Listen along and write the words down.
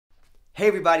Hey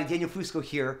everybody, Daniel Fusco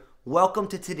here. Welcome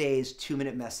to today's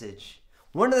 2-minute message.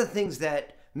 One of the things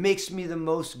that makes me the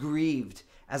most grieved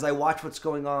as I watch what's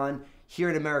going on here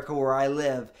in America where I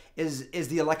live is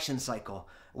the election cycle.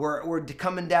 We're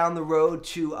coming down the road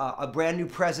to a brand new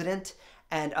president,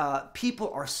 and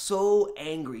people are so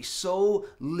angry, so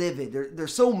livid. They're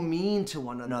so mean to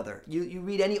one another. You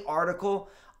read any article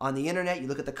on the internet, you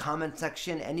look at the comment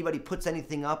section, anybody puts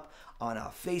anything up on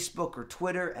Facebook or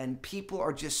Twitter, and people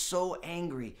are just so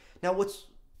angry. Now, what's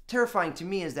terrifying to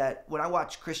me is that when I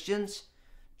watch Christians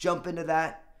jump into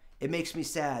that, it makes me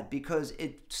sad because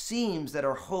it seems that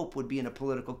our hope would be in a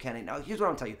political candidate. Now, here's what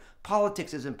I'm telling you.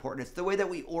 Politics is important. It's the way that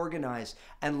we organize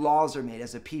and laws are made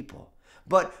as a people.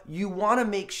 But you want to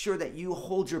make sure that you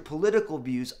hold your political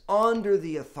views under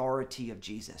the authority of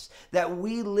Jesus, that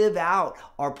we live out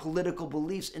our political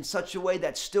beliefs in such a way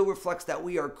that still reflects that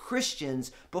we are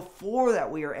Christians before that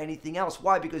we are anything else.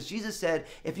 Why? Because Jesus said,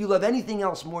 if you love anything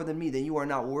else more than me, then you are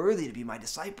not worthy to be my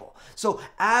disciple. So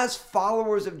as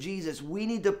followers of Jesus, we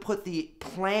need to put the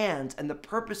plans and the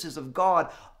purposes of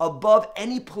God above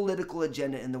any political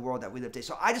agenda in the world that we live today.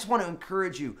 So I just want to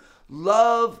encourage you,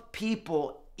 love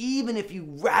people even if you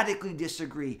radically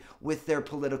disagree with their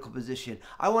political position.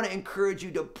 I want to encourage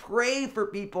you to pray for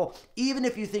people, even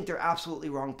if you think they're absolutely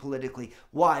wrong politically.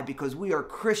 Why? Because we are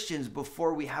Christians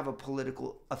before we have a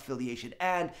political affiliation.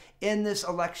 And in this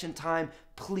election time,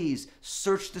 please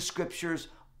search the scriptures,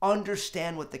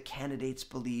 understand what the candidates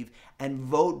believe, and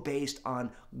vote based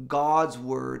on God's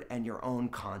word and your own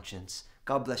conscience.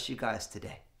 God bless you guys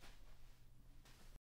today.